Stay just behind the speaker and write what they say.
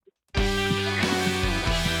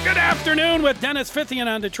Afternoon with Dennis Fithian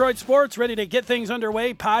on Detroit Sports, ready to get things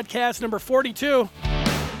underway. Podcast number 42.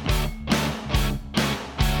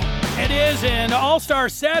 It is an All-Star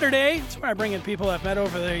Saturday. It's where I bring in people I've met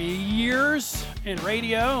over the years in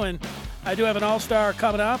radio, and I do have an All-Star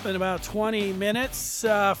coming up in about 20 minutes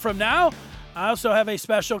from now. I also have a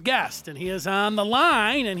special guest, and he is on the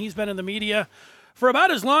line, and he's been in the media for about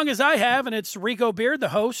as long as I have, and it's Rico Beard, the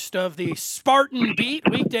host of the Spartan Beat,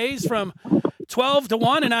 weekdays from 12 to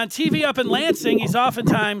 1, and on TV up in Lansing, he's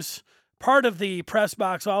oftentimes part of the Press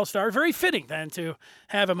Box All-Star. Very fitting, then, to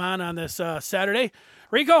have him on this Saturday.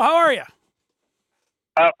 Rico, how are you?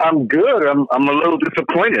 I'm good. I'm a little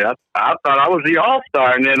disappointed. I thought I was the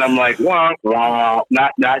All-Star, and then I'm like, well,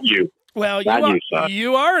 not you. Well,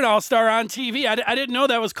 you are an All-Star on TV. I didn't know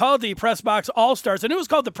that was called the Press Box All-Stars. I knew it was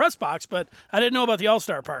called the Press Box, but I didn't know about the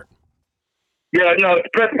All-Star part. Yeah, no, it's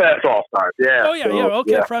Press Pass All-Stars. Yeah. Oh, yeah, so, yeah.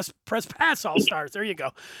 Okay, yeah. Press Pass All-Stars. There you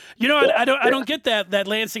go. You know, I don't get that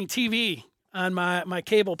Lansing TV on my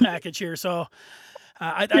cable package here, so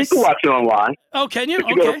you can watch it online. Oh, can you? If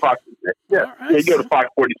you go to Fox, right. You go to Fox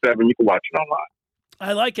 47, you can watch it online.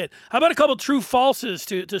 I like it. How about a couple true falses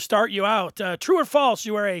to start you out? True or false?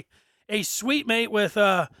 You were a suite mate with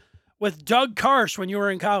Doug Karsh when you were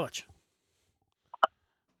in college.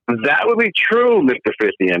 That would be true, Mr.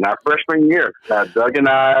 Fithian. Our freshman year, Doug and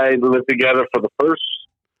I lived together for the first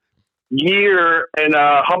year in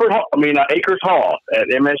Acres Hall at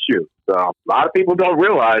MSU. So a lot of people don't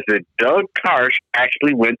realize that Doug Karsh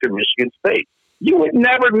actually went to Michigan State. You would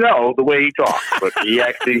never know the way he talks, but he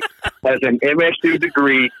actually has an MSU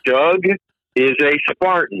degree. Doug is a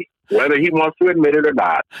Spartan. Whether he wants to admit it or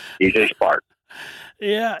not, he's a Spartan.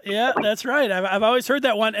 Yeah, that's right. I've always heard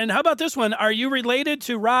that one. And how about this one? Are you related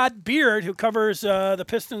to Rod Beard, who covers the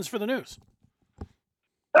Pistons for the News?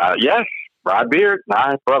 Yes, Rod Beard,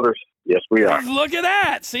 my brothers. Yes, we are. Look at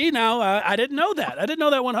that. See, now I didn't know that. I didn't know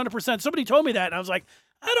that 100%. Somebody told me that, and I was like,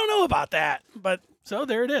 I don't know about that. But so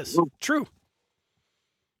there it is. True.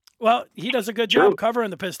 Well, he does a good job covering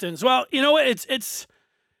the Pistons. Well, you know what?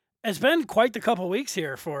 It's been quite the couple weeks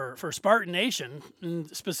here for Spartan Nation,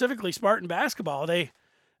 and specifically Spartan basketball.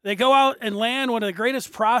 They go out and land one of the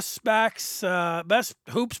greatest prospects, best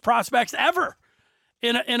hoops prospects ever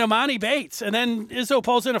in Emoni Bates. And then Izzo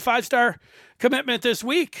pulls in a 5-star commitment this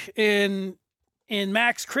week in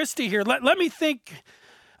Max Christie here. Let me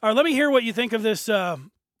hear what you think of this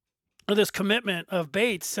commitment of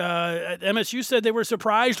Bates. MSU said they were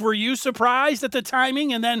surprised. Were you surprised at the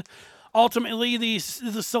timing? And then ultimately the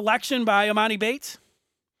selection by Emoni Bates?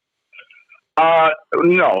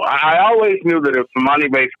 No. I always knew that if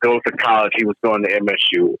Emoni Bates goes to college, he was going to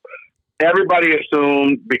MSU. Everybody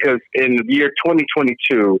assumed, because in the year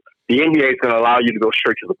 2022, the NBA is going to allow you to go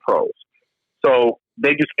straight to the pros. So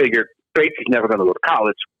they just figured Bates is never going to go to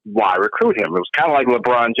college. Why recruit him? It was kind of like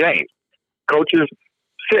LeBron James. Coaches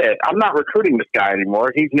said, I'm not recruiting this guy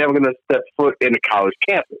anymore. He's never going to step foot in a college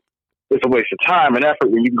campus. It's a waste of time and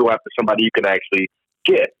effort when you can go after somebody you can actually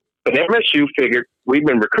get. But MSU figured, we've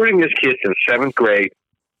been recruiting this kid since 7th grade.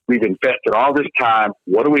 We've invested all this time.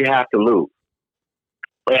 What do we have to lose?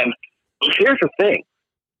 And here's the thing.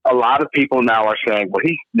 A lot of people now are saying, well,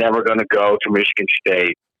 he's never going to go to Michigan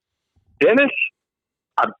State. Dennis,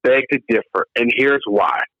 I beg to differ, and here's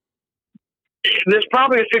why. There's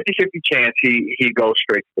probably a 50-50 chance he goes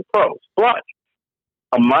straight to the pros. But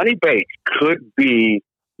Emoni Bates could be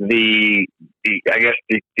the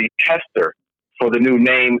tester for the new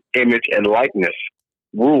name, image, and likeness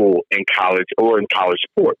rule in college or in college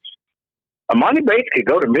sports. Emoni Bates could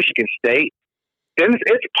go to Michigan State. Then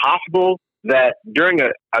it's possible that during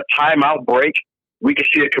a timeout break, we could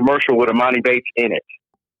see a commercial with Emoni Bates in it.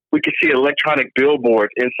 We could see electronic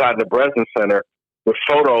billboards inside the Breslin Center with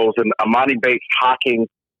photos and Emoni Bates hawking,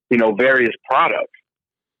 various products.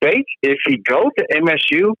 Bates, if he goes to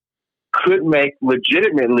MSU, could make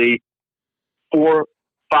legitimately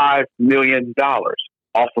 $4-5 million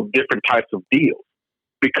off of different types of deals,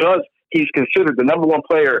 because he's considered the number one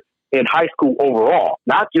player in high school overall,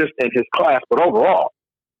 not just in his class, but overall.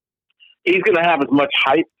 He's going to have as much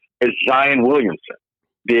hype as Zion Williamson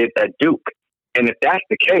did at Duke. And if that's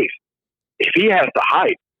the case, if he has the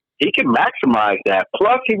hype, he can maximize that.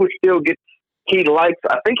 Plus, he would still get,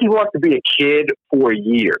 I think he wants to be a kid for a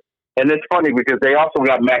year. And it's funny because they also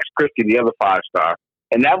got Max Christie, the other 5-star.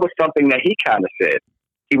 And that was something that he kind of said.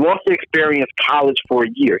 He wants to experience college for a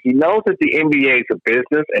year. He knows that the NBA is a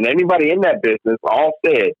business, and anybody in that business all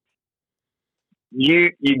said,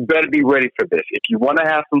 you better be ready for this. If you want to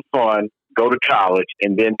have some fun, go to college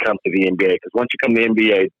and then come to the NBA. Because once you come to the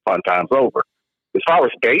NBA, fun time's over. As far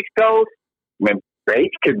as Bates goes,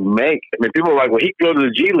 Bates could make. I mean, people are like, well, he could go to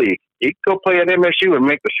the G League. He could go play at MSU and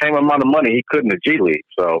make the same amount of money he could in the G League.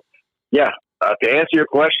 So, yeah, to answer your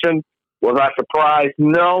question, was I surprised?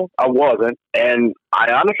 No, I wasn't. And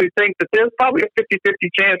I honestly think that there's probably a 50-50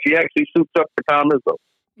 chance he actually suits up for Tom Izzo.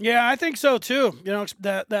 Yeah, I think so too. You know,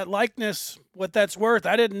 that likeness, what that's worth.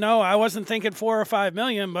 I didn't know. I wasn't thinking $4 or $5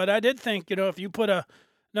 million, but I did think, you know, if you put a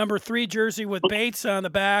number 3 jersey with Bates on the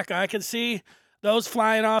back, I can see those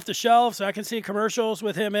flying off the shelves. I can see commercials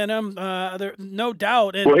with him in them. There, no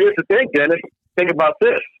doubt. And, well, here's the thing, Dennis. Think about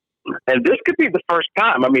this. And this could be the first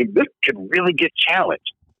time. I mean, this could really get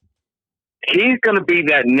challenged. He's going to be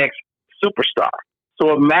that next superstar.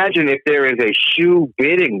 So imagine if there is a shoe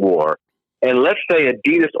bidding war, and let's say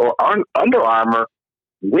Adidas or Under Armour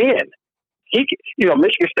win.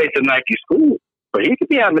 Michigan State's a Nike school, but he could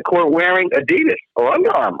be on the court wearing Adidas or Under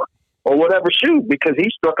Armour or whatever shoe because he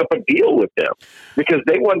struck up a deal with them because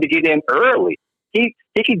they wanted to get in early. He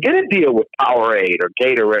could get a deal with Powerade or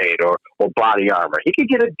Gatorade or Body Armor. He could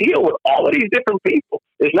get a deal with all of these different people.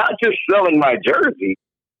 It's not just selling my jersey.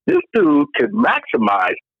 This dude could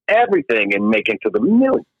maximize everything and make into the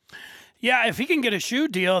millions. Yeah, if he can get a shoe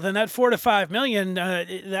deal, then that $4 to $5 million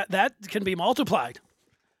that can be multiplied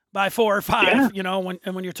by 4 or 5. Yeah. You know,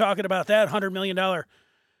 when you're talking about that $100 million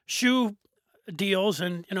shoe deals,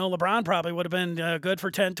 and you know LeBron probably would have been good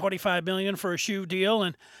for $10, $25 million for a shoe deal.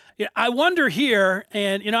 And I wonder here,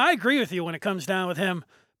 and you know, I agree with you when it comes down with him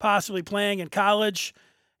possibly playing in college.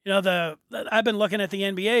 You know, I've been looking at the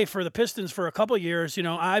NBA for the Pistons for a couple of years, you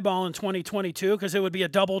know, eyeballing 2022 because it would be a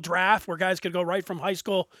double draft where guys could go right from high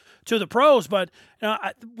school to the pros. But you know,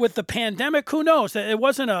 with the pandemic, who knows? It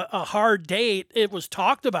wasn't a hard date. It was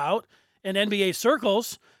talked about in NBA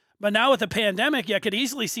circles. But now with the pandemic, you could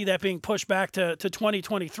easily see that being pushed back to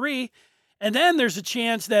 2023. And then there's a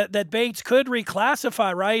chance that Bates could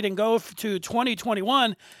reclassify, right, and go to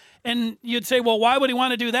 2021. And you'd say, well, why would he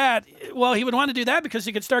want to do that? Well, he would want to do that because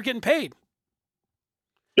he could start getting paid.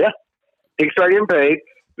 Yeah, he can start getting paid.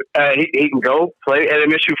 He can go play at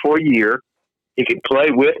MSU for a year. He can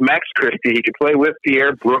play with Max Christie. He can play with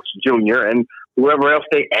Pierre Brooks Jr. and whoever else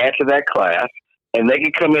they add to that class. And they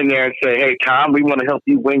can come in there and say, hey, Tom, we want to help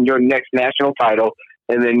you win your next national title.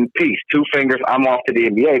 And then peace, 2 fingers, I'm off to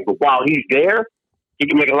the NBA. But while he's there, he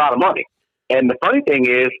can make a lot of money. And the funny thing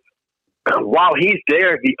is, while he's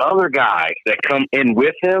there, the other guys that come in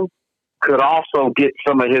with him could also get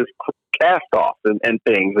some of his cast-offs and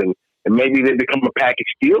things, and maybe they become a package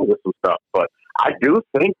deal with some stuff. But I do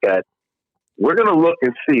think that we're going to look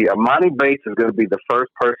and see. Amani Bates is going to be the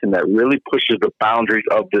first person that really pushes the boundaries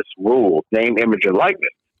of this rule, name, image, and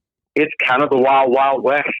likeness. It's kind of the wild, wild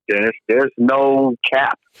west, and there's no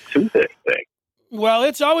cap to this thing. Well,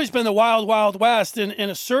 it's always been the wild, wild west in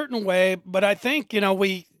a certain way, but I think, you know,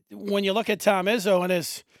 when you look at Tom Izzo and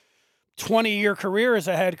his 20-year career as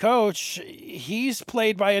a head coach, he's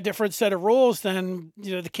played by a different set of rules than,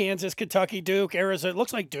 you know, the Kansas, Kentucky, Duke, Arizona. It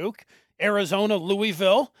looks like Duke, Arizona,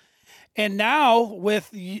 Louisville. And now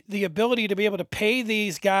with the ability to be able to pay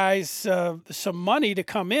these guys some money to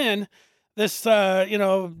come in, this,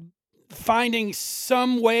 finding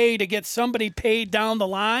some way to get somebody paid down the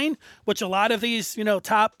line, which a lot of these, you know,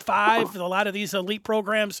 top 5, a lot of these elite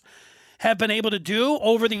programs have been able to do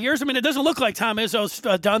over the years. I mean, it doesn't look like Tom Izzo's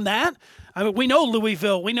done that. I mean, we know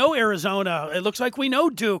Louisville, we know Arizona. It looks like we know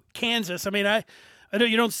Duke, Kansas. I mean, I know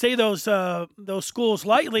you don't say those schools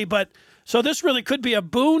lightly, but so this really could be a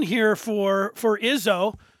boon here for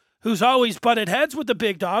Izzo, who's always butted heads with the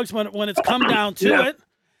big dogs when it's come down to it.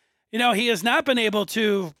 You know, he has not been able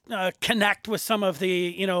to connect with some of the,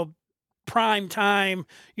 you know, prime time,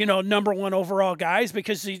 you know, number 1 overall guys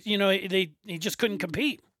because he just couldn't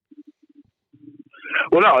compete.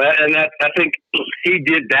 Well, no, I think he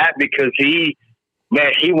did that because he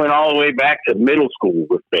went all the way back to middle school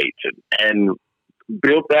with Bates and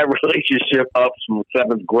built that relationship up from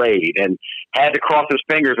 7th grade and had to cross his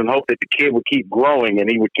fingers and hope that the kid would keep growing and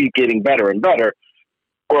he would keep getting better and better,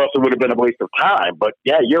 or else it would have been a waste of time. But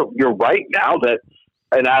yeah, you're right now that,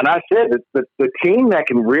 and I said that the team that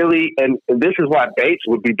can really, and this is why Bates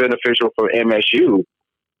would be beneficial for MSU,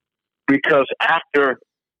 because after.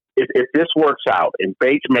 If this works out and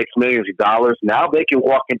Bates makes millions of dollars, now they can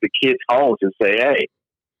walk into kids' homes and say, hey,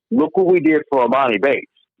 look what we did for Amani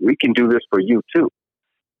Bates. We can do this for you too.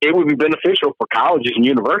 It would be beneficial for colleges and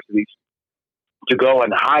universities to go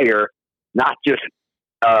and hire not just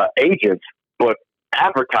agents, but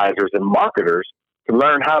advertisers and marketers to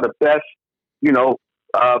learn how to best,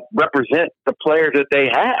 represent the players that they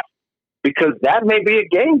have. Because that may be a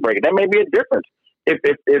game breaker. That may be a difference.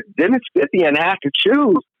 If Dennis Fithian has to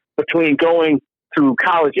choose between going to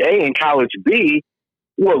college A and college B,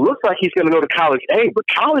 well, it looks like he's going to go to college A, but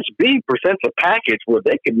college B presents a package where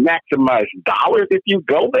they can maximize dollars if you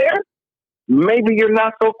go there. Maybe you're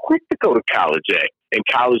not so quick to go to college A, and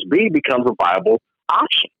college B becomes a viable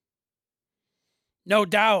option. No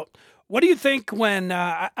doubt. What do you think when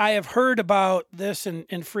I have heard about this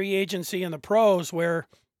in free agency and the pros where,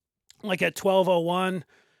 like at 12:01,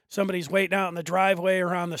 somebody's waiting out in the driveway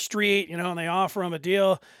or on the street, and they offer him a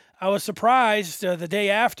deal. I was surprised the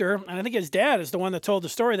day after, and I think his dad is the one that told the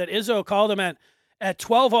story, that Izzo called him at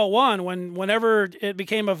 12:01 whenever it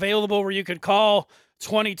became available where you could call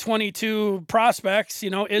 2022 prospects.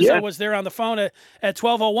 Izzo was there on the phone at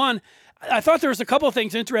 12:01. I thought there was a couple of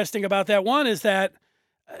things interesting about that. One is that,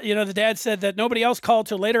 the dad said that nobody else called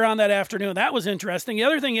till later on that afternoon. That was interesting. The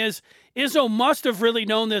other thing is Izzo must have really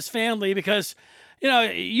known this family because,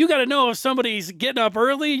 you got to know if somebody's getting up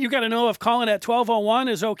early. You got to know if calling at 12:01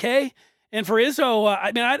 is okay. And for Izzo,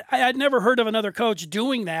 I'd never heard of another coach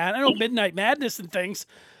doing that. I know Midnight Madness and things,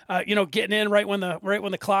 getting in right when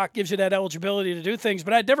the clock gives you that eligibility to do things.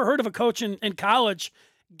 But I'd never heard of a coach in college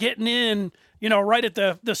getting in, right at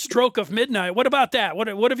the stroke of midnight. What about that?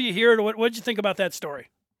 What have you heard? What did you think about that story?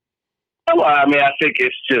 Well, I think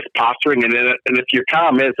it's just posturing. And if you're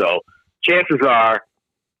Tom Izzo, chances are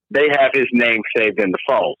they have his name saved in the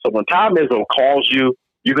phone. So when Tom Izzo calls you,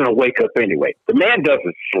 you're going to wake up anyway. The man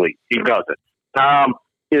doesn't sleep. He doesn't. Tom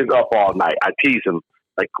is up all night. I tease him,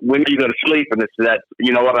 like, when are you going to sleep? And it's that,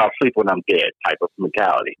 I'll sleep when I'm dead type of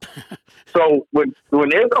mentality. So when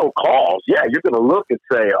Izzo calls, you're going to look and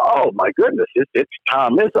say, oh, my goodness, it's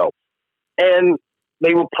Tom Izzo. And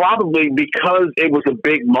they were probably, because it was a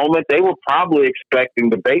big moment, they were probably expecting,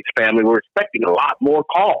 the Bates family were expecting a lot more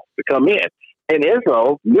calls to come in. And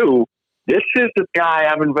Izzo knew, this is the guy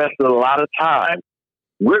I've invested a lot of time.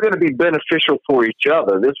 We're going to be beneficial for each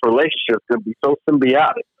other. This relationship is going to be so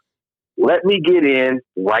symbiotic. Let me get in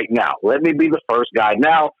right now. Let me be the first guy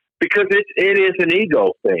now, because it is an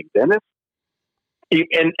ego thing, Dennis.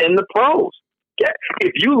 And the pros.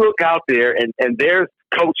 If you look out there and there's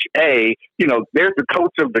Coach A, there's the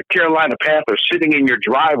coach of the Carolina Panthers sitting in your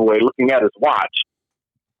driveway looking at his watch,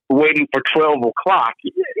 waiting for 12 o'clock,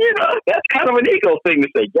 that's kind of an ego thing to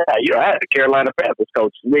say, I had the Carolina Panthers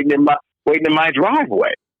coach waiting in my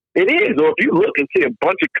driveway. It is. Or if you look and see a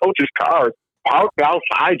bunch of coaches' cars parked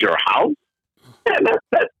outside your house,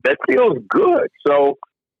 that feels good. So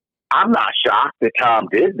I'm not shocked that Tom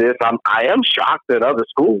did this. I am shocked that other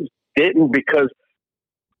schools didn't, because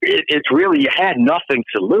it's really, you had nothing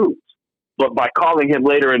to lose. But by calling him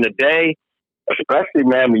later in the day, especially,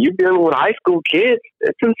 man, when you're dealing with high school kids,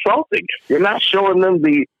 it's insulting. You're not showing them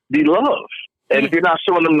the love. And if you're not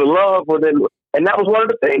showing them the love, well then, and that was one of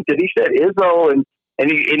the things that he said, Izzo, and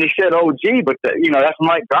he said OG, but that's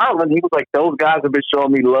Mike Garland. He was like, those guys have been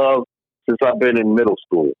showing me love since I've been in middle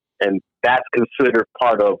school. And that's considered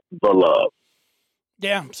part of the love.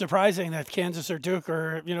 Yeah, surprising that Kansas or Duke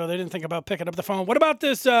they didn't think about picking up the phone. What about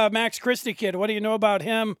this Max Christie kid? What do you know about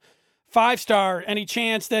him? 5-star. Any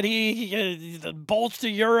chance that he bolts to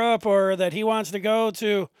Europe, or that he wants to go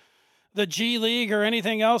to the G League or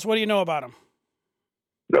anything else? What do you know about him?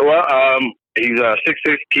 Well, he's a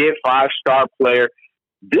 6'6" kid, 5-star player.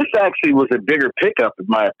 This actually was a bigger pickup, in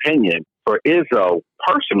my opinion, for Izzo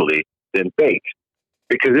personally than Bates,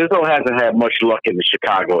 because Izzo hasn't had much luck in the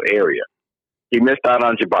Chicago area. He missed out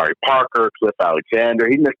on Jabari Parker, Cliff Alexander.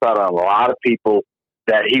 He missed out on a lot of people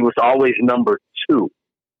that he was always number 2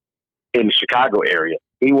 in the Chicago area.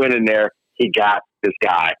 He went in there, he got this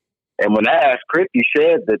guy. And when I asked Chris, he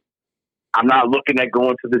said that, I'm not looking at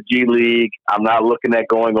going to the G League. I'm not looking at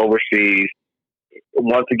going overseas.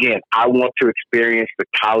 Once again, I want to experience the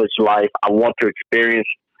college life. I want to experience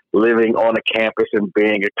living on a campus and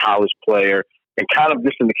being a college player, and kind of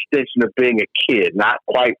just an extension of being a kid, not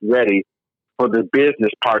quite ready for the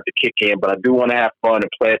business part to kick in, but I do want to have fun and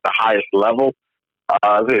play at the highest level.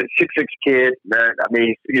 A 6'6" kid, man,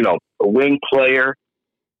 a wing player,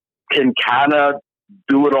 can kind of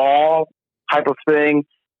do it all type of thing.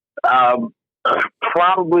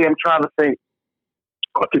 Probably, I'm trying to think,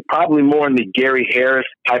 probably more in the Gary Harris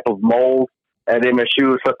type of mold at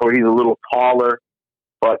MSU, except for he's a little taller.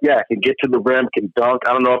 But yeah, can get to the rim, can dunk.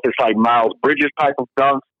 I don't know if it's like Miles Bridges type of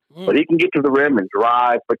dunk, but he can get to the rim and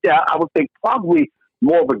drive. But yeah, I would think probably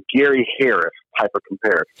more of a Gary Harris type of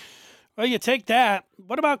comparison. Well, you take that.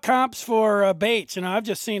 What about comps for Bates? I've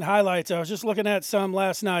just seen highlights. I was just looking at some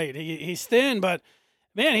last night. He's thin, but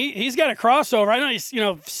man, he's got a crossover. I know he's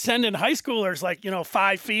sending high schoolers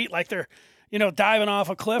 5 feet, like they're diving off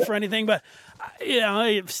a cliff or anything. But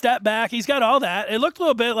step back, he's got all that. It looked a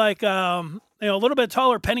little bit like a little bit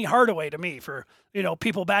taller Penny Hardaway to me for,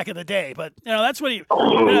 people back in the day. But, that's what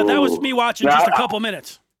that was me watching just a couple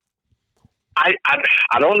minutes. I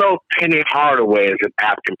don't know if Penny Hardaway is an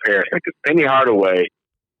apt comparison because Penny Hardaway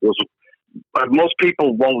was, most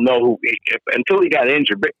people won't know until he got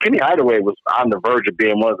injured. But Penny Hardaway was on the verge of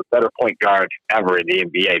being one of the better point guards ever in the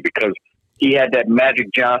NBA because he had that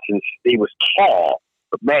Magic Johnson. He was tall,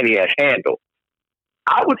 but man, he had handle.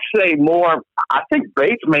 I would say more. I think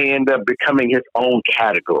Bates may end up becoming his own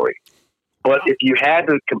category. But if you had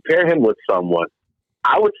to compare him with someone,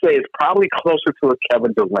 I would say it's probably closer to a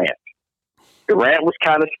Kevin Durant. Durant was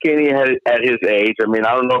kind of skinny at his age. I mean,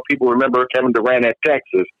 I don't know if people remember Kevin Durant at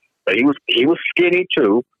Texas, but he was skinny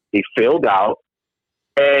too. He filled out,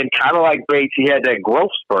 and kind of like Bates, he had that growth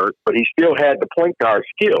spurt, but he still had the point guard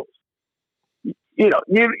skills. He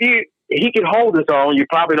can hold his own. You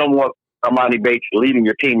probably don't want Amani Bates leading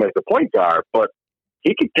your team as the point guard, but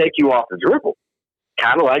he could take you off the dribble,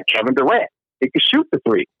 kind of like Kevin Durant. He could shoot the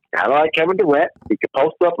three, kind of like Kevin Durant. He could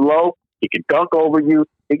post up low. He could dunk over you.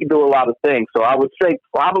 He could do a lot of things. So I would say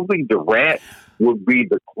probably Durant would be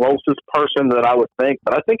the closest person that I would think.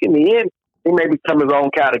 But I think in the end, he may become his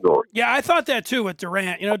own category. Yeah, I thought that too with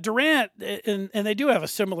Durant. Durant, and they do have a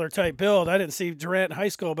similar type build. I didn't see Durant in high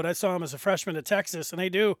school, but I saw him as a freshman at Texas, and they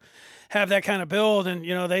do have that kind of build. And,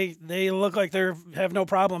 they look like they have no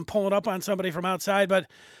problem pulling up on somebody from outside. But,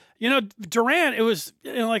 Durant, it was,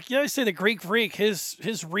 like I say, the Greek Freak,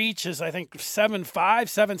 his reach is, I think, 7'5",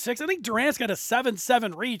 7'6". I think Durant's got a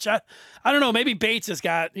 7'7" reach. I don't know, maybe Bates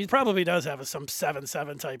he probably does have some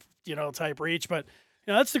 7'7" type reach, but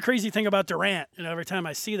that's the crazy thing about Durant. Every time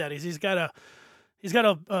I see that, he's got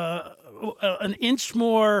an inch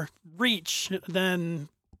more reach than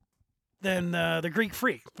the Greek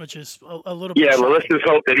Freak, which is a little bit. Yeah, well, let's just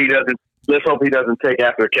hope that he doesn't. Let's hope he doesn't take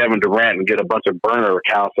after Kevin Durant and get a bunch of burner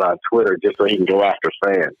accounts on Twitter just so he can go after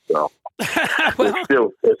fans. So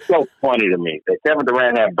it's so funny to me that Kevin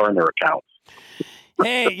Durant had burner accounts.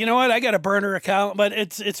 Hey, you know what? I got a burner account, but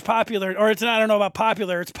it's popular, or it's not. I don't know about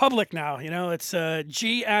popular. It's public now. It's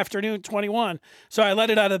G Afternoon 21. So I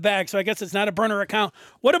let it out of the bag. So I guess it's not a burner account.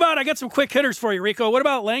 What about? I got some quick hitters for you, Rico. What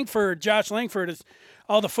about Langford? Josh Langford is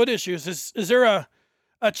all the foot issues. Is there a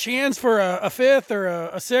chance for a fifth or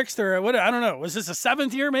a sixth or what? I don't know. Was this a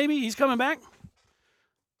seventh year? Maybe he's coming back.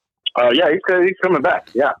 Yeah, he's coming back.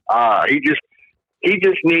 Yeah, he just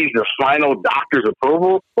needs the final doctor's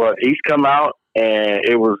approval, but he's come out, and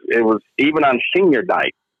it was even on senior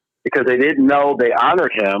night because they didn't know they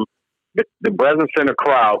honored him. The Breslin Center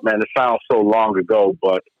crowd, man, it sounds so long ago,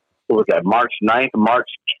 but it was that March 9th, March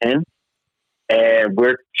 10th, and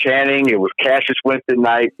we're chanting. It was Cassius Winston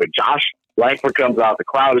night, but Josh Langford comes out. The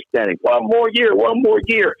crowd is chanting, one more year,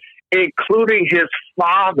 including his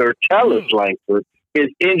father, Tellis Langford, is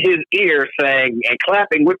in his ear saying and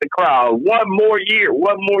clapping with the crowd, one more year.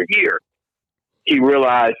 He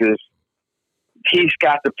realizes he's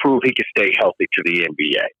got to prove he can stay healthy to the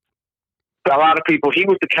NBA. A lot of people, he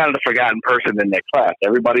was the kind of the forgotten person in that class.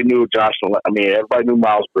 Everybody knew everybody knew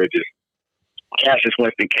Miles Bridges. Cassius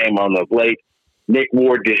Winston came on the late. Nick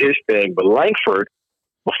Ward did his thing, but Langford,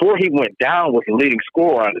 before he went down, was the leading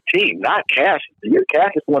scorer on the team, not Cassius. The year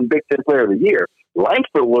Cassius won Big Ten Player of the Year,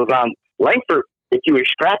 Langford, if you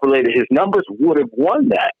extrapolated his numbers, would have won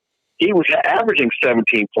that. He was averaging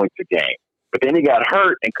 17 points a game, but then he got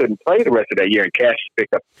hurt and couldn't play the rest of that year, and Cassius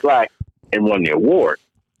picked up the slack and won the award.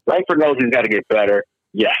 Langford knows he's got to get better.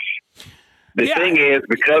 Yes. The thing is,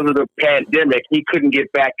 because of the pandemic, he couldn't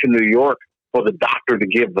get back to New York for the doctor to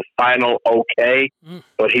give the final okay,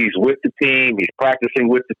 but he's with the team. He's practicing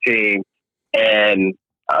with the team. And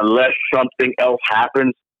unless something else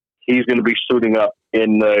happens, he's going to be suiting up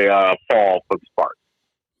in the fall for the Spartans.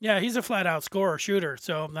 Yeah, he's a flat-out scorer, shooter,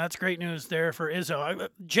 so that's great news there for Izzo.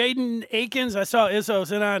 Jaden Akins, I saw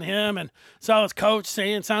Izzo's in on him and saw his coach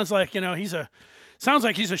saying sounds like he's a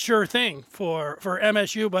sure thing for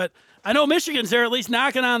MSU, but I know Michigan's there at least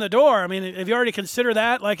knocking on the door. I mean, have you already considered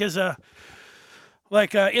that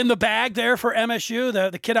in the bag there for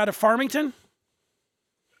MSU, the kid out of Farmington?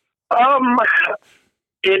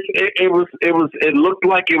 It looked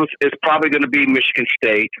like it's probably going to be Michigan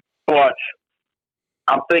State, but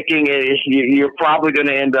I'm thinking you're probably going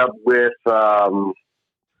to end up with him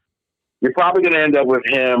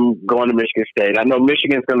going to Michigan State. I know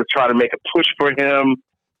Michigan's going to try to make a push for him,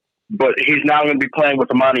 but he's now going to be playing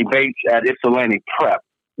with Amani Bates at Ypsilanti Prep,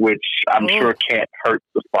 which I'm sure can't hurt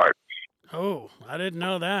the Spartans. Oh, I didn't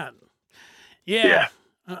know that. Yeah.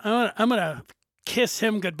 I'm gonna kiss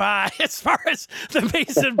him goodbye as far as the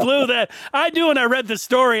Mason Blue that I knew when I read the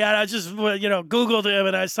story. I just, Googled him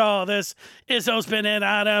and I saw this. Izzo's been in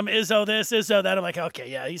on him. Izzo this, Izzo that. I'm like,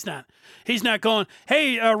 okay, yeah, he's not going.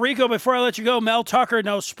 Hey, Rico, before I let you go, Mel Tucker,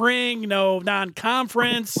 no spring, no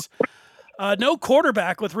non-conference, no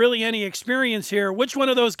quarterback with really any experience here. Which one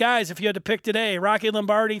of those guys, if you had to pick today, Rocky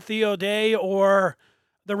Lombardi, Theo Day, or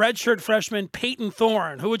the redshirt freshman Peyton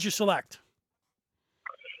Thorne, who would you select?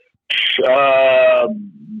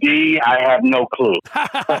 D, I have no clue.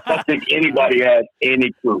 I don't think anybody has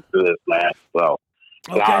any clue to this, man. So,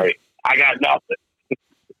 sorry. I got nothing.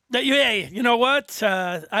 Hey, you know what?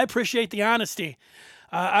 I appreciate the honesty.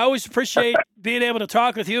 I always appreciate being able to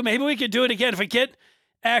talk with you. Maybe we could do it again if we get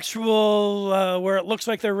actual where it looks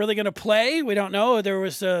like they're really going to play. We don't know. There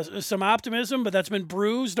was some optimism, but that's been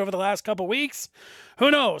bruised over the last couple of weeks. Who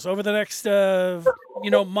knows? Over the next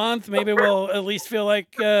month, maybe we'll at least feel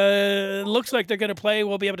like it looks like they're going to play.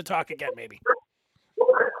 We'll be able to talk again, maybe. All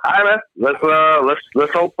right, man.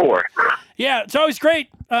 Let's hope for it. Yeah, it's always great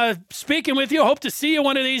speaking with you. Hope to see you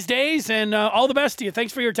one of these days, and all the best to you.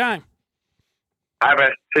 Thanks for your time. All right,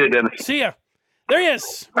 man. See you, Dennis. See ya. There he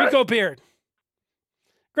is, Rico Beard.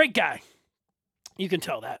 Great guy. You can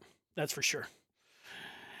tell that. That's for sure.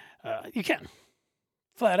 You can.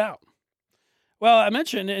 Flat out. Well, I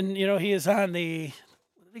mentioned, and, he is on the,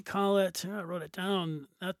 what do they call it? I wrote it down.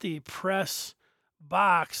 Not the press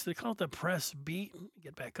box. They call it the press beat. Let me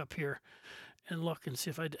get back up here and look and see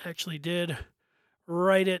if I actually did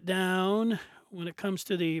write it down when it comes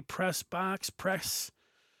to the press box.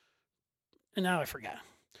 And now I forgot.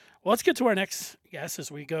 Well, let's get to our next guest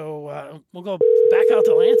as we go. We'll go back out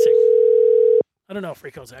to Lansing. I don't know if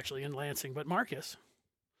Rico's actually in Lansing, but Mark is.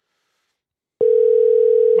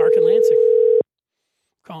 Mark in Lansing.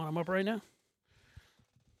 Calling him up right now.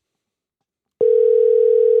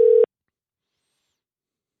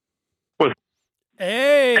 What?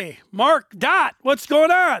 Hey, Mark Dot, what's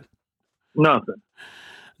going on? Nothing.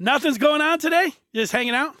 Nothing's going on today? Just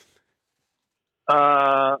hanging out?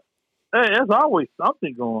 Hey, there's always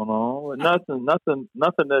something going on, but nothing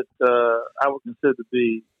that I would consider to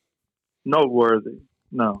be noteworthy.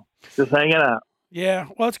 No, just hanging out. Yeah,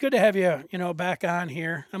 well, it's good to have you, back on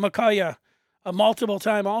here. I'm gonna call you a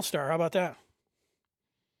multiple-time All-Star. How about that?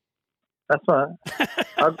 That's fine.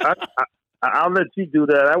 I'll let you do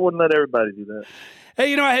that. I wouldn't let everybody do that.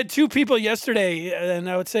 Hey, I had two people yesterday, and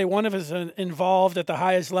I would say one of us is involved at the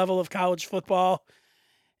highest level of college football.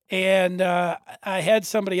 And I had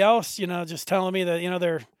somebody else, just telling me that,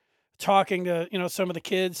 they're talking to, some of the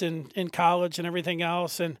kids in college and everything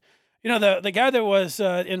else. And, the guy that was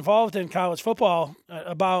involved in college football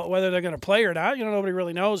about whether they're going to play or not, nobody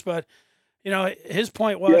really knows. But, his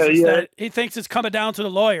point was that he thinks it's coming down to the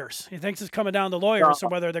lawyers. He thinks it's coming down to the lawyers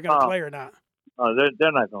on whether they're going to play or not. No,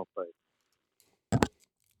 they're not going to play.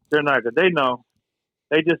 They're not going to. They know.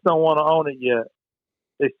 They just don't want to own it yet.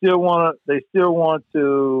 They still want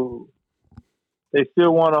to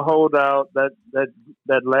hold out that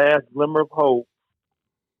last glimmer of hope,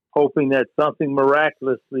 hoping that something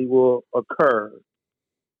miraculously will occur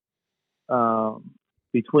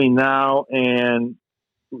between now and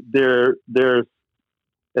their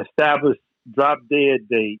established drop dead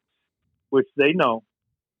dates, which they know.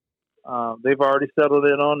 They've already settled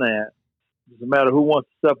in on that. It doesn't matter who wants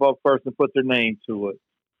to step up first and put their name to it.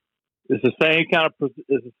 It's the same kind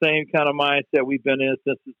of mindset we've been in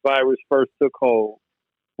since this virus first took hold.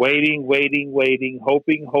 Waiting,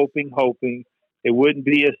 hoping. It wouldn't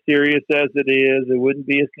be as serious as it is. It wouldn't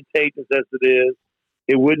be as contagious as it is.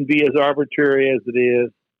 It wouldn't be as arbitrary as it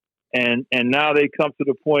is. And now they come to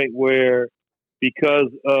the point where,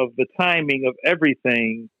 because of the timing of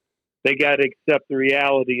everything, they got to accept the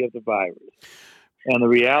reality of the virus. And the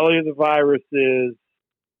reality of the virus is,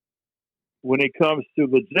 when it comes to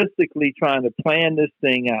logistically trying to plan this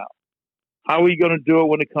thing out, how are you going to do it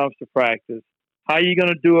when it comes to practice? How are you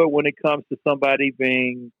going to do it when it comes to somebody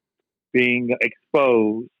being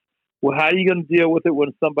exposed? Well, how are you going to deal with it when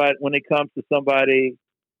it comes to somebody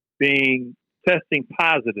being testing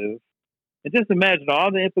positive? And just imagine all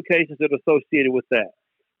the implications that are associated with that.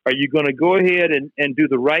 Are you going to go ahead and do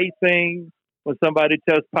the right thing when somebody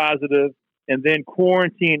tests positive and then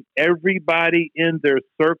quarantine everybody in their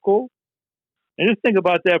circle? And just think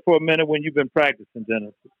about that for a minute when you've been practicing,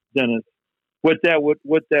 Dennis. What that would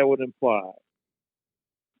imply.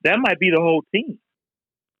 That might be the whole team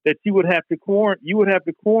that you would have to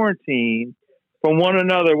quarantine from one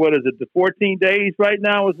another. What is it? The 14 days right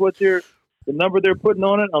now is what the number they're putting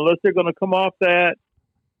on it. Unless they're going to come off that,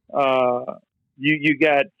 you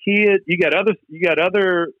got kids, you got other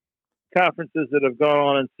conferences that have gone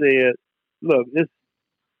on and said look,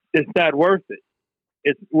 it's not worth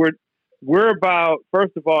it. We're about,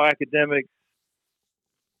 first of all, academics.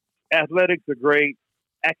 Athletics are great.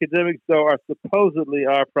 Academics, though, are supposedly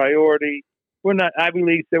our priority. We're not. Ivy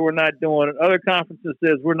League said we're not doing it. Other conferences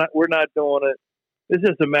says we're not doing it. It's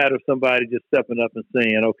just a matter of somebody just stepping up and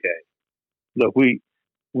saying, "Okay, look,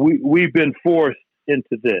 we've been forced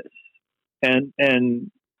into this,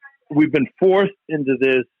 and we've been forced into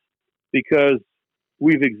this because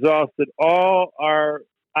we've exhausted all our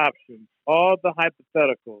options, all the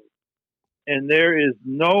hypotheticals, and there is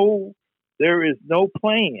no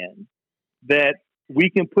plan that we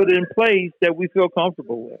can put in place that we feel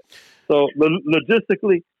comfortable with." So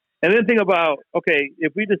logistically, and then think about, okay,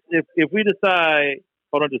 if we decide,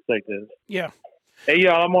 hold on, just take this. Yeah. Hey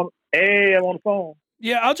y'all, I'm on the phone.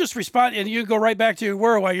 Yeah, I'll just respond, and you go right back to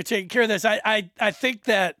where while you're taking care of this. I think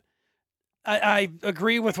that I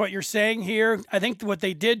agree with what you're saying here. I think what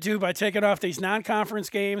they did do by taking off these non-conference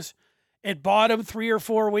games, it bought them 3 or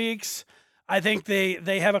 4 weeks. I think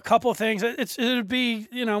they have a couple things. It'd be,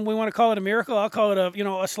 we want to call it a miracle. I'll call it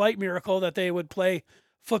a slight miracle that they would play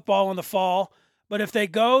football in the fall. But if they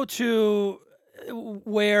go to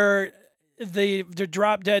where the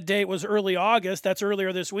drop dead date was early August, that's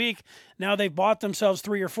earlier this week. Now they've bought themselves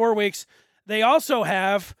 3 or 4 weeks. They also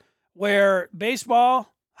have where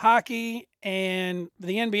baseball, hockey, and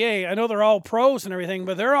the NBA, I know they're all pros and everything,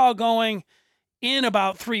 but they're all going in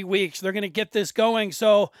about 3 weeks. They're going to get this going.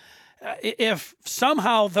 So if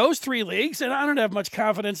somehow those 3 leagues, and I don't have much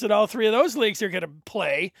confidence that all 3 of those leagues are going to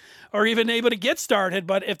play or even able to get started,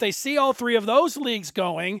 but if they see all 3 of those leagues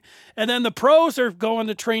going, and then the pros are going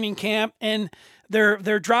to training camp, and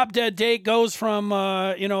their drop dead date goes from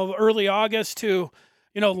early August to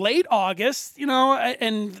late August,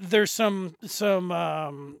 and there's some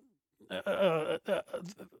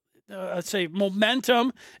let's say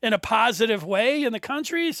momentum in a positive way in the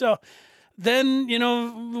country, so. Then,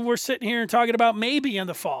 we're sitting here and talking about maybe in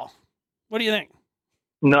the fall. What do you think?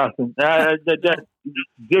 Nothing. That's a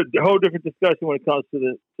whole different discussion when it comes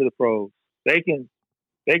to the pros. They can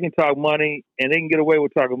talk money, and they can get away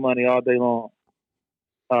with talking money all day long.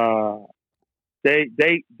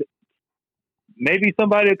 They maybe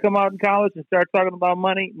somebody will come out in college and start talking about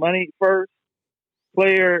money first,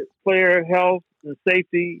 player health and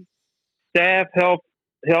safety, staff health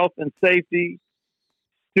and safety,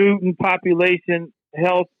 student population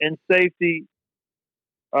health and safety,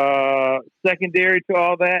 secondary to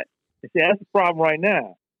all that. And see, that's the problem right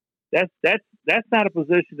now. That's not a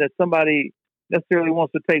position that somebody necessarily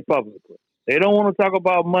wants to take publicly. They don't want to talk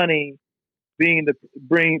about money being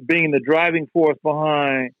the driving force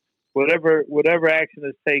behind whatever action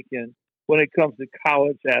is taken when it comes to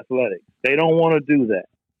college athletics. They don't want to do that.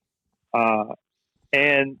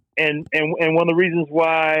 And one of the reasons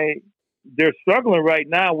why they're struggling right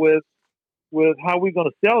now with how we're going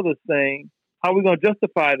to sell this thing, how we're going to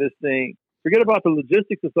justify this thing. Forget about the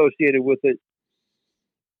logistics associated with it.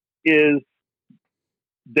 Is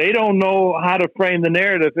they don't know how to frame the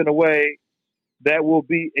narrative in a way that will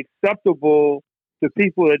be acceptable to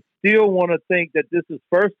people that still want to think that this is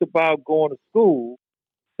first about going to school,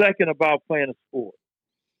 second about playing a sport.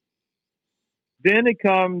 Then it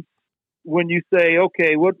comes when you say,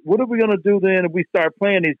 okay, what are we going to do then if we start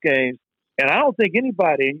playing these games? And I don't think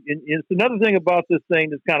anybody, and it's another thing about this thing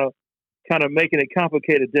that's kind of making it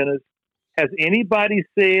complicated, Dennis. Has anybody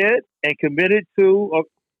said and committed to,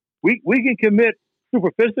 we can commit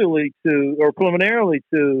superficially to or preliminarily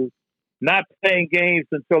to not playing games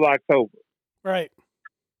until October. Right.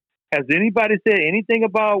 Has anybody said anything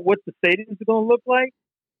about what the stadiums are going to look like?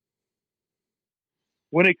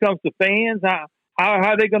 When it comes to fans, how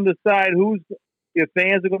are they going to decide if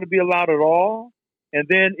fans are going to be allowed at all? And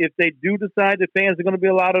then if they do decide that fans are going to be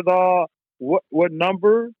allowed at all, what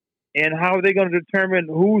number? And how are they going to determine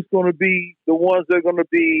who's going to be the ones that are going to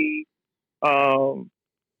be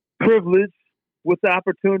privileged with the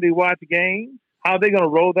opportunity to watch games? How are they going to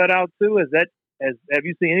roll that out too? Have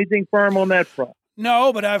you seen anything firm on that front?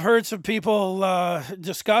 No, but I've heard some people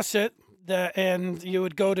discuss it. And you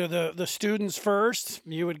would go to the students first.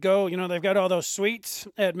 You would go, they've got all those suites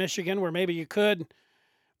at Michigan where maybe you could,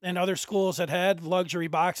 and other schools that had luxury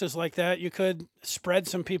boxes like that, you could spread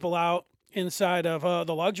some people out inside of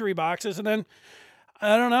the luxury boxes. And then,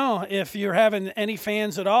 I don't know, if you're having any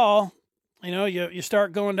fans at all, you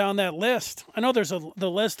start going down that list. I know there's the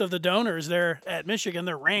list of the donors there at Michigan.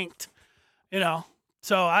 They're ranked,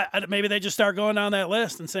 So maybe they just start going down that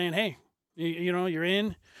list and saying, hey, you're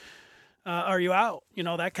in. Are you out?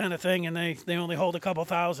 That kind of thing. And they only hold a couple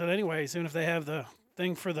thousand anyways, even if they have the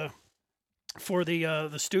thing for the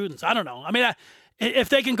students. I don't know. I mean, if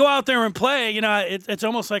they can go out there and play, it's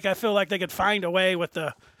almost like I feel like they could find a way with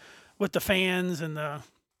the fans and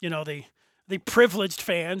the privileged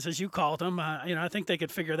fans, as you called them. I think they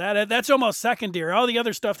could figure that out. That's almost secondary. All the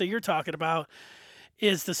other stuff that you're talking about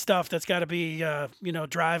is the stuff that's got to be,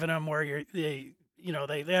 driving them where they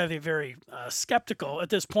are very skeptical at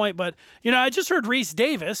this point. But, I just heard Reese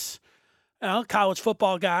Davis, college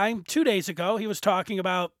football guy, 2 days ago. He was talking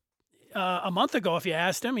about a month ago, if you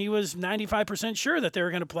asked him, he was 95% sure that they were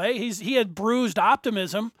going to play. He had bruised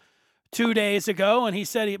optimism 2 days ago, and he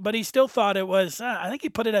said, but he still thought it was, I think he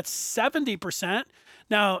put it at 70%.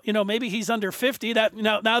 Now, maybe he's under 50. That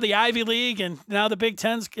now the Ivy League and now the Big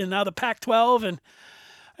Ten's and now the Pac-12 and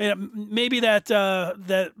maybe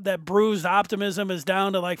that bruised optimism is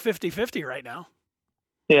down to like 50-50 right now.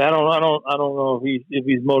 Yeah, I don't know if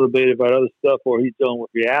he's motivated by other stuff or he's dealing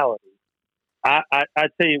with reality. I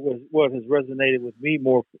tell you what has resonated with me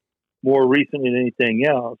more recently than anything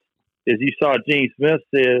else is you saw Gene Smith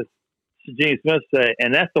say,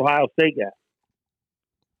 and that's Ohio State guy.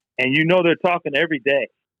 And they're talking every day.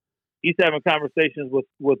 He's having conversations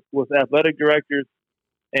with athletic directors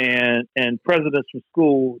and presidents from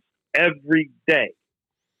schools every day.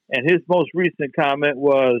 And his most recent comment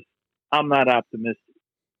was, "I'm not optimistic."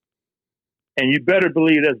 And you better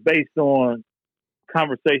believe that's based on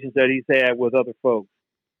conversations that he's had with other folks.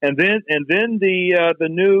 And then the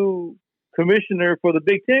new commissioner for the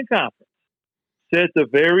Big Ten Conference said the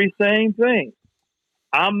very same thing.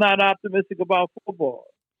 I'm not optimistic about football.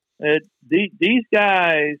 These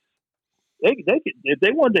guys, they could, if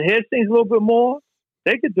they wanted to hedge things a little bit more,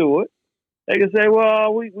 they could do it. They could say,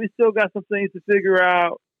 well, we still got some things to figure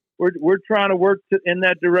out. We're trying to work in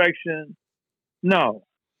that direction. No.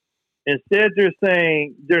 Instead, they're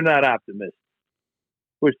saying they're not optimistic,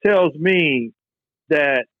 which tells me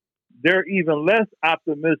that they're even less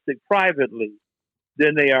optimistic privately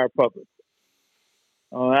than they are publicly.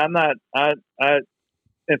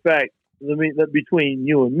 In fact, between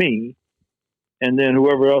you and me, and then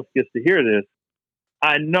whoever else gets to hear this,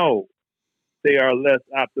 I know they are less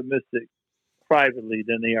optimistic privately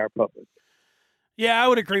than they are publicly. Yeah, I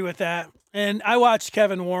would agree with that. And I watched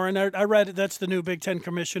Kevin Warren. I read it. That's the new Big Ten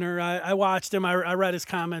commissioner. I watched him. I read his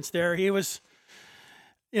comments there. He was,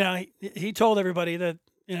 he told everybody that,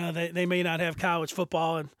 they may not have college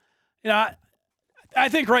football. And, I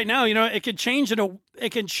think right now, it could change in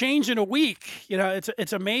a week.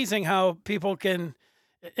 It's amazing how people can,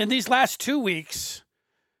 in these last 2 weeks,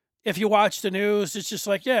 if you watch the news, it's just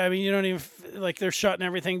like, you don't even, like they're shutting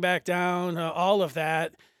everything back down, all of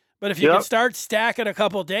that. But if you can start stacking a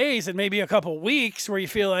couple days and maybe a couple weeks where you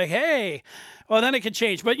feel like, hey, well, then it could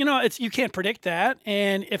change. But, you can't predict that.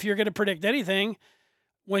 And if you're going to predict anything,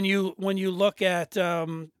 when you look at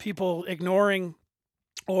people ignoring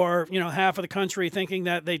or, half of the country thinking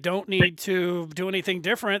that they don't need to do anything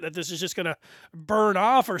different, that this is just going to burn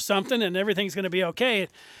off or something and everything's going to be okay.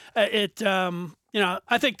 I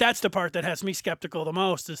think that's the part that has me skeptical the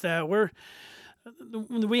most is that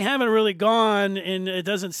we haven't really gone, and it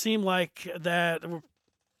doesn't seem like that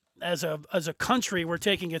as a country we're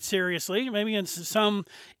taking it seriously. Maybe in some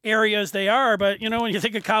areas they are, but when you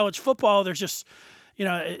think of college football, there's just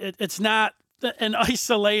it's not an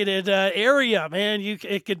isolated area, man.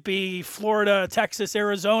 It could be Florida, Texas,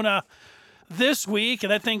 Arizona this week,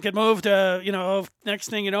 and that thing could move to next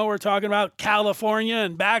thing we're talking about California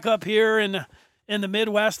and back up here in the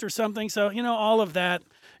Midwest or something. So all of that.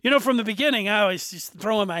 From the beginning, I was just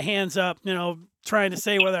throwing my hands up, trying to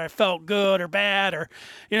say whether I felt good or bad or,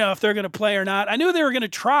 if they're going to play or not. I knew they were going to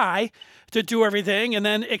try to do everything and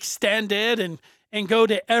then extend it and go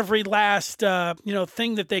to every last,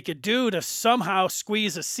 thing that they could do to somehow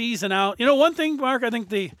squeeze a season out. One thing, Mark, I think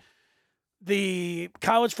the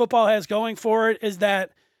college football has going for it is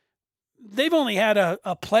that they've only had a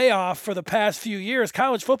playoff for the past few years.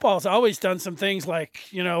 College football has always done some things like,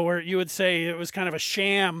 where you would say it was kind of a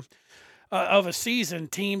sham of a season.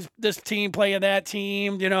 This team playing that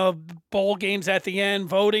team, bowl games at the end,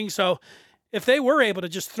 voting. So if they were able to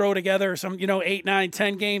just throw together some, 8, 9,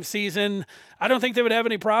 10 game season, I don't think they would have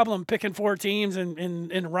any problem picking 4 teams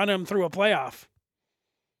and run them through a playoff.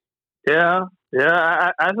 Yeah.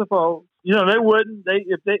 I suppose, they wouldn't,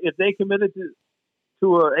 if they committed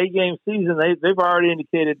to an 8-game season, they've already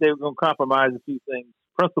indicated they were going to compromise a few things,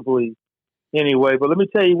 principally anyway. But let me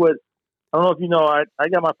tell you what, I don't know if you know, I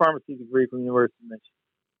got my pharmacy degree from the University of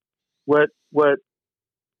Michigan.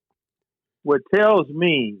 What tells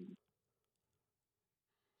me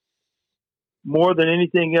more than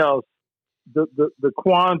anything else, the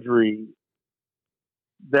quandary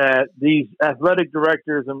that these athletic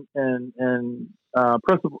directors and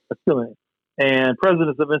principal, and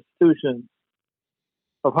presidents of institutions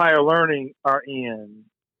of higher learning are in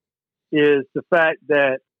is the fact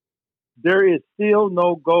that there is still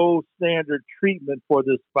no gold standard treatment for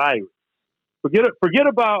this virus. Forget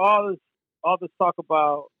about all this talk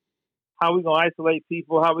about how we're going to isolate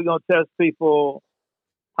people, how we're going to test people,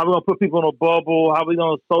 how we're going to put people in a bubble, how we're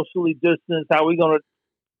going to socially distance, how we're going to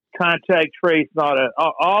contact trace and all that.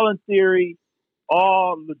 All in theory,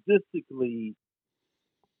 all logistically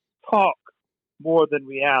talk more than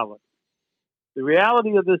reality. The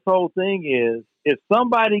reality of this whole thing is if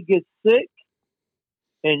somebody gets sick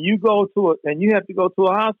and you have to go to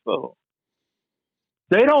a hospital,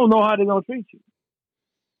 they don't know how they're going to treat you.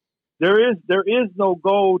 There is no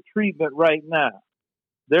gold treatment right now.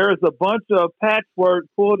 There is a bunch of patchwork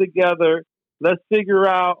pulled together. Let's figure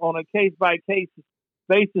out on a case-by-case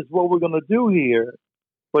basis what we're going to do here.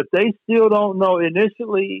 But they still don't know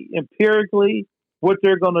initially, empirically, what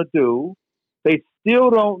they're going to do. They still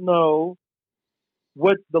don't know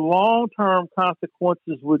what the long-term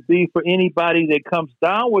consequences would be for anybody that comes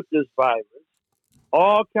down with this virus.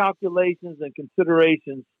 All calculations and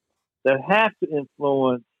considerations that have to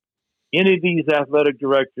influence any of these athletic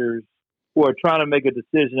directors who are trying to make a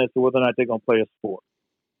decision as to whether or not they're going to play a sport.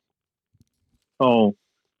 Oh,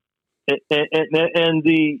 and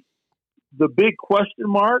the big question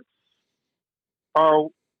marks are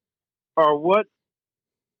what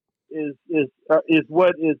is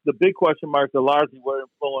what is the big question marks are largely what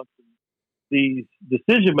influencing these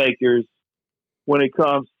decision makers when it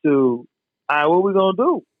comes to what are we going to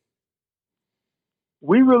do?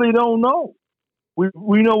 We really don't know.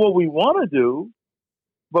 We know what we want to do,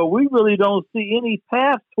 but we really don't see any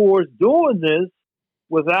path towards doing this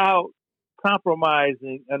without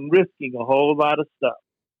compromising and risking a whole lot of stuff.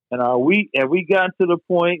 And have we gotten to the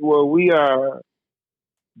point where we are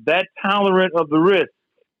that tolerant of the risk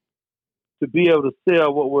to be able to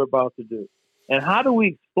sell what we're about to do? And how do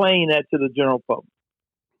we explain that to the general public?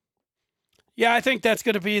 Yeah, I think that's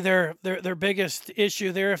going to be their biggest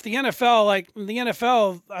issue there. If the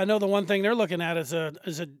NFL, I know the one thing they're looking at is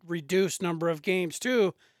a reduced number of games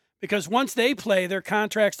too, because once they play, their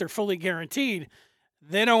contracts they're fully guaranteed.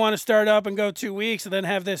 They don't want to start up and go 2 weeks and then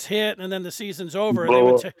have this hit and then the season's over.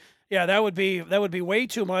 That would be way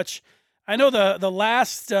too much. I know the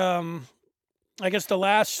last I guess the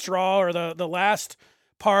last straw or the last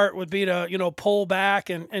part would be to pull back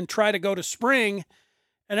and try to go to spring.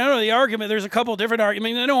 And I know the argument, there's a couple of different arguments.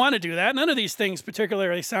 I mean, they don't want to do that. None of these things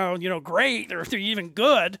particularly sound, great or if they're even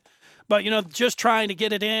good. But, just trying to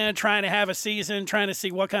get it in, trying to have a season, trying to see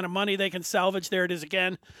what kind of money they can salvage. There it is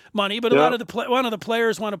again, money. But a lot of the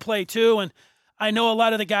players want to play too. And I know a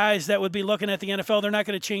lot of the guys that would be looking at the NFL, they're not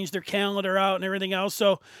going to change their calendar out and everything else.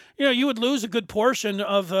 So, you would lose a good portion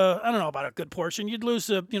of, I don't know about a good portion. You'd lose,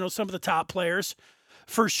 some of the top players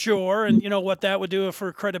for sure. And, what that would do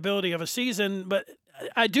for credibility of a season. But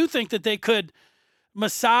I do think that they could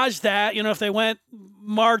massage that, if they went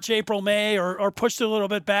March, April, May, or pushed it a little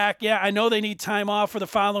bit back. Yeah, I know they need time off for the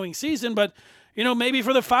following season, but, maybe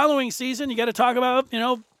for the following season, you got to talk about,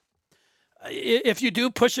 if you do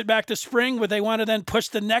push it back to spring, would they want to then push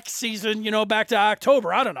the next season, back to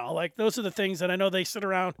October? I don't know. Like, those are the things that I know they sit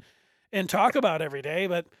around and talk about every day,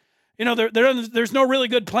 but, there's no really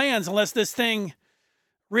good plans unless this thing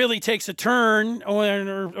really takes a turn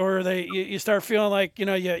or you start feeling like,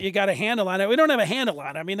 you got a handle on it. We don't have a handle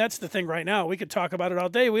on it. I mean, that's the thing right now. We could talk about it all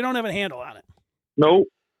day. We don't have a handle on it. No,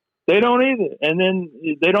 they don't either. And then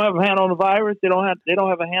they don't have a handle on the virus. They don't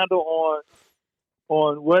have a handle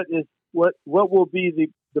on what will be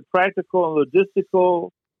the practical and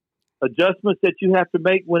logistical adjustments that you have to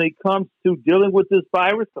make when it comes to dealing with this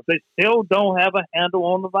virus. Because they still don't have a handle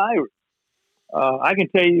on the virus. I can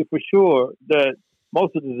tell you for sure that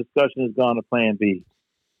most of the discussion has gone to Plan B.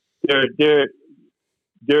 There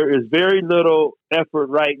is very little effort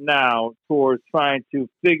right now towards trying to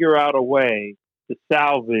figure out a way to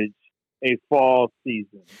salvage a fall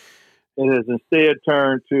season. It has instead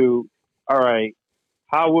turned to, all right,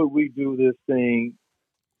 how would we do this thing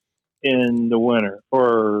in the winter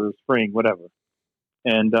or spring, whatever?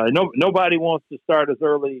 And nobody wants to start as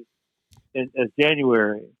early as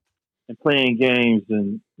January and playing games,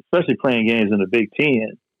 and especially playing games in the Big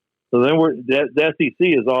Ten. So then the SEC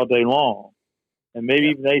is all day long, and maybe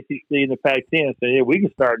even the ACC and the Pac-10 say, "Yeah, we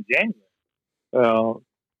can start in January."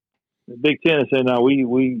 The Big Ten say, "No,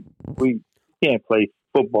 we can't play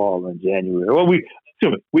football in January." Well,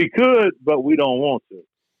 we could, but we don't want to.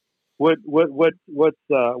 What's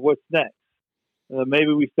next?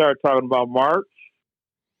 Maybe we start talking about March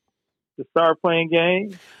to start playing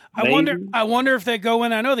games. I wonder if they go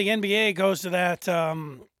in. I know the NBA goes to that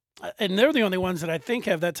and they're the only ones that I think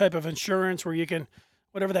have that type of insurance where you can,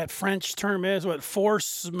 whatever that French term is,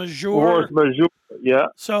 force majeure. Force majeure, yeah.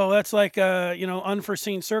 So that's like,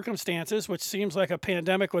 unforeseen circumstances, which seems like a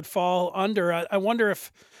pandemic would fall under. I wonder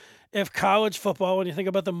if college football, when you think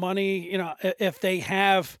about the money, if they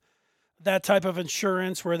have that type of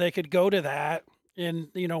insurance where they could go to that, and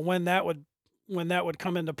when that would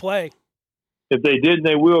come into play. If they didn't,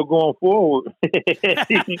 they will going forward.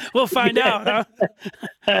 We'll find out,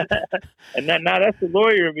 huh? And now that's the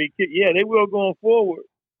lawyer in me. Yeah, they will going forward.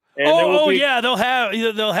 And yeah, they'll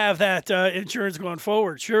have that insurance going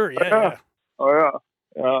forward. Sure, yeah.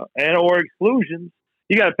 And or exclusions.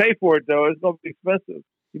 You got to pay for it though. It's going to be expensive.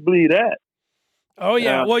 You believe that? Oh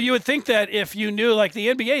yeah. Well, you would think that if you knew, like the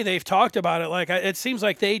NBA, they've talked about it. Like it seems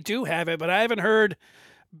like they do have it, but I haven't heard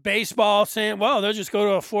baseball saying, well, they'll just go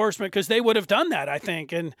to enforcement, because they would have done that, I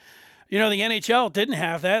think. And, the NHL didn't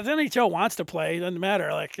have that. The NHL wants to play. It doesn't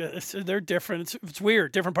matter. Like they're different. It's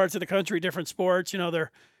weird. Different parts of the country, different sports,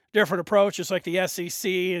 they're different approach, just like the SEC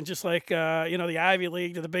and just like, the Ivy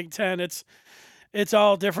League to the Big Ten. It's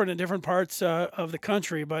all different in different parts of the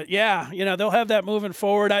country. But yeah, they'll have that moving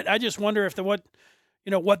forward. I just wonder if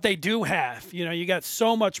what they do have. You got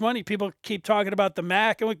so much money. People keep talking about the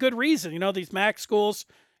MAC, and with good reason. These MAC schools,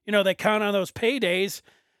 they count on those paydays.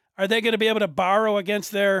 Are they going to be able to borrow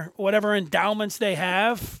against their whatever endowments they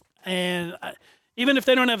have? And even if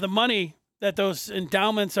they don't have the money that those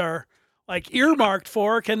endowments are like earmarked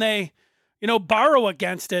for, can they, borrow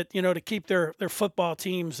against it, to keep their football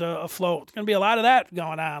teams afloat? It's going to be a lot of that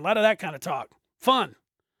going on, a lot of that kind of talk. Fun.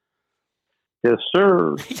 Yes,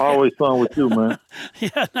 sir. Always fun with you, man.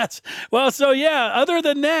 Yeah, other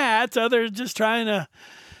than that, just trying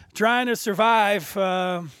to survive.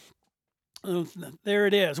 There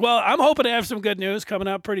it is. Well, I'm hoping to have some good news coming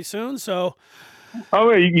up pretty soon. So,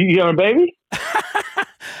 you got a baby?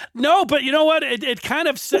 No, but you know what? It kind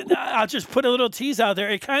of. I'll just put a little tease out there.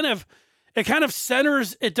 It kind of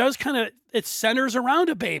centers. It centers around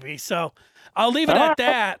a baby. So I'll leave it at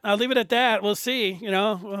that. We'll see.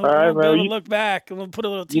 We'll look back and we'll put a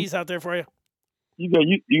little tease out there for you.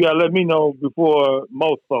 You got to let me know before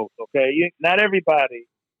most folks. Okay, not everybody.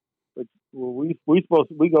 But we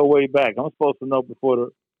go way back. I'm supposed to know before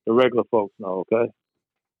the regular folks know, okay?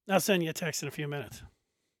 I'll send you a text in a few minutes.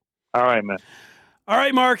 All right, man. All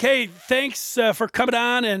right, Mark. Hey, thanks for coming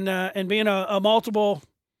on and being a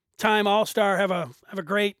multiple-time All-Star. Have a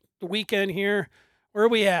great weekend here. Where are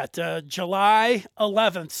we at? July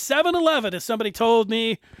 11th. 7-11, as somebody told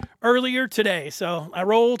me earlier today. So I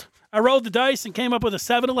rolled the dice and came up with a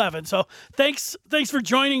 7-11. So thanks for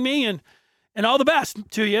joining me, and all the best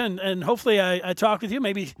to you, and hopefully I talk with you.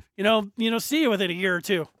 Maybe see you within a year or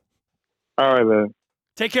two. All right, man.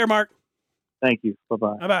 Take care, Mark. Thank you.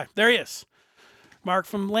 Bye-bye. Bye-bye. There he is, Mark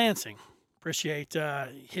from Lansing. Appreciate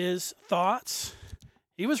his thoughts.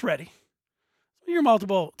 He was ready. You're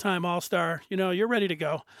multiple-time All-Star. You're ready to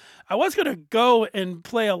go. I was going to go and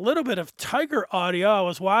play a little bit of Tiger audio. I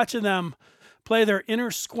was watching them play their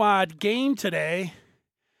inter-squad game today,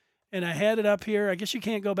 and I had it up here. I guess you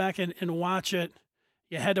can't go back and watch it.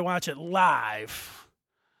 You had to watch it live.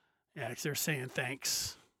 Yeah, because they're saying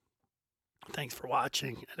thanks. Thanks for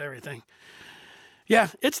watching and everything. Yeah,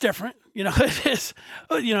 it's different. It is.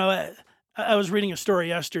 I was reading a story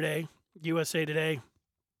yesterday, USA Today.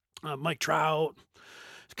 Mike Trout,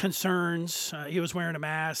 concerns. He was wearing a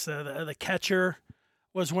mask. The catcher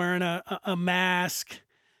was wearing a mask.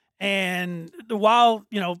 And while,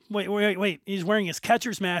 wait, he's wearing his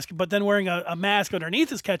catcher's mask, but then wearing a mask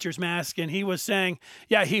underneath his catcher's mask. And he was saying,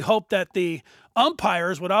 yeah, he hoped that the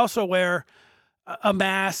umpires would also wear a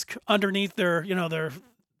mask underneath their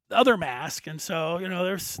other mask. And so,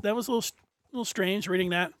 that was a little strange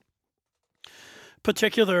reading that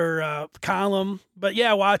particular column. But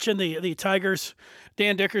yeah, watching the Tigers,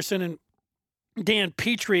 Dan Dickerson and Dan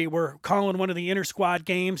Petrie were calling one of the inter-squad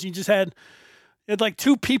games. You just had like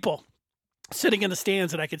two people sitting in the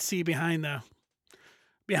stands that I could see behind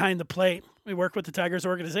the plate. We work with the Tigers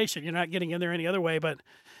organization. You're not getting in there any other way. But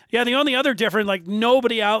yeah, the only other difference, like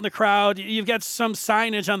nobody out in the crowd. You've got some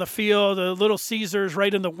signage on the field, the Little Caesars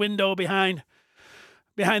right in the window behind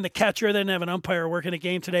the catcher. They didn't have an umpire working a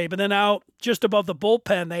game today. But then out just above the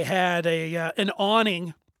bullpen, they had an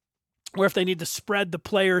awning where if they need to spread the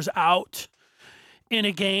players out in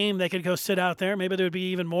a game, they could go sit out there. Maybe there would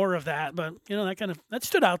be even more of that. But, that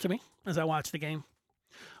stood out to me as I watched the game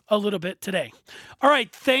a little bit today. All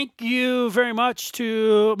right. Thank you very much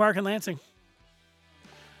to Mark in Lansing.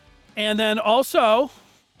 And then also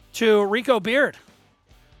to Rico Beard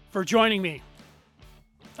for joining me.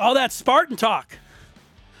 All that Spartan talk.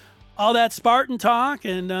 all that Spartan talk,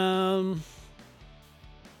 and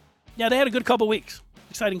they had a good couple weeks.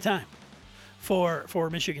 Exciting time for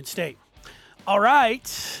Michigan State. All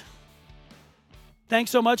right. Thanks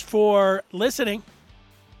so much for listening.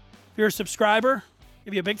 If you're a subscriber,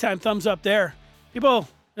 give you a big time thumbs up there. People,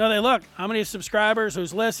 they look how many subscribers,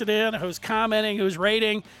 who's listening, who's commenting, who's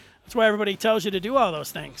rating. That's why everybody tells you to do all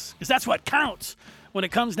those things, because that's what counts when it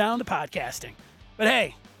comes down to podcasting. But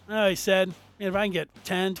hey, I said, if I can get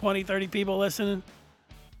 10, 20, 30 people listening,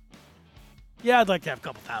 I'd like to have a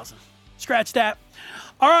couple thousand. Scratch that.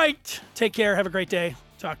 All right. Take care. Have a great day.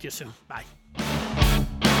 Talk to you soon. Bye.